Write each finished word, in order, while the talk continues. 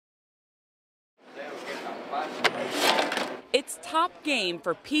It's top game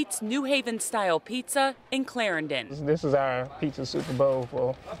for Pete's New Haven-style pizza in Clarendon. This is our pizza Super Bowl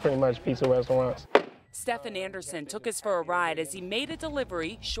for pretty much pizza restaurants. Stephen Anderson took us for a ride as he made a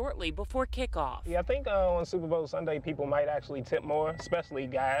delivery shortly before kickoff. Yeah, I think on Super Bowl Sunday, people might actually tip more, especially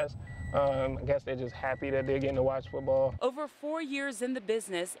guys. I guess they're just happy that they're getting to watch football. Over 4 years in the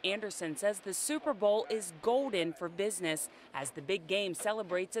business, Anderson says the Super Bowl is golden for business as the big game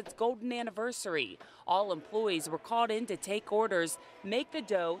celebrates its golden anniversary. All employees were called in to take orders, make the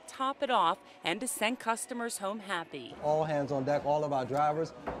dough, top it off, and to send customers home happy. All hands on deck, all of our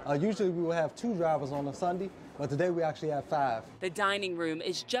drivers. Usually we will have 2 drivers on a Sunday, but today we actually have 5. The dining room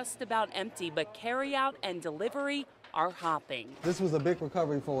is just about empty, but carry-out and delivery are hopping. This was a big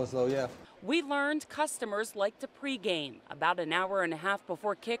recovery for us, though, yeah. We learned customers like to pregame about an hour and a half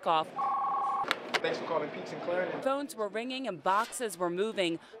before kickoff. Thanks for calling Pete's in Clarendon. Phones were ringing and boxes were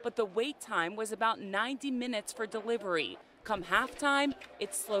moving, but the wait time was about 90 minutes for delivery. Come halftime,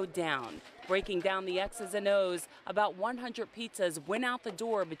 it slowed down. Breaking down the X's and O's, about 100 pizzas went out the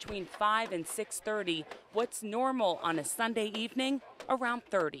door between 5 and 6:30. What's normal on a Sunday evening? Around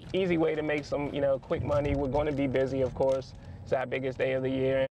 30. Easy way to make some, quick money. We're going to be busy, of course. It's our biggest day of the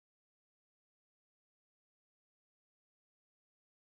year.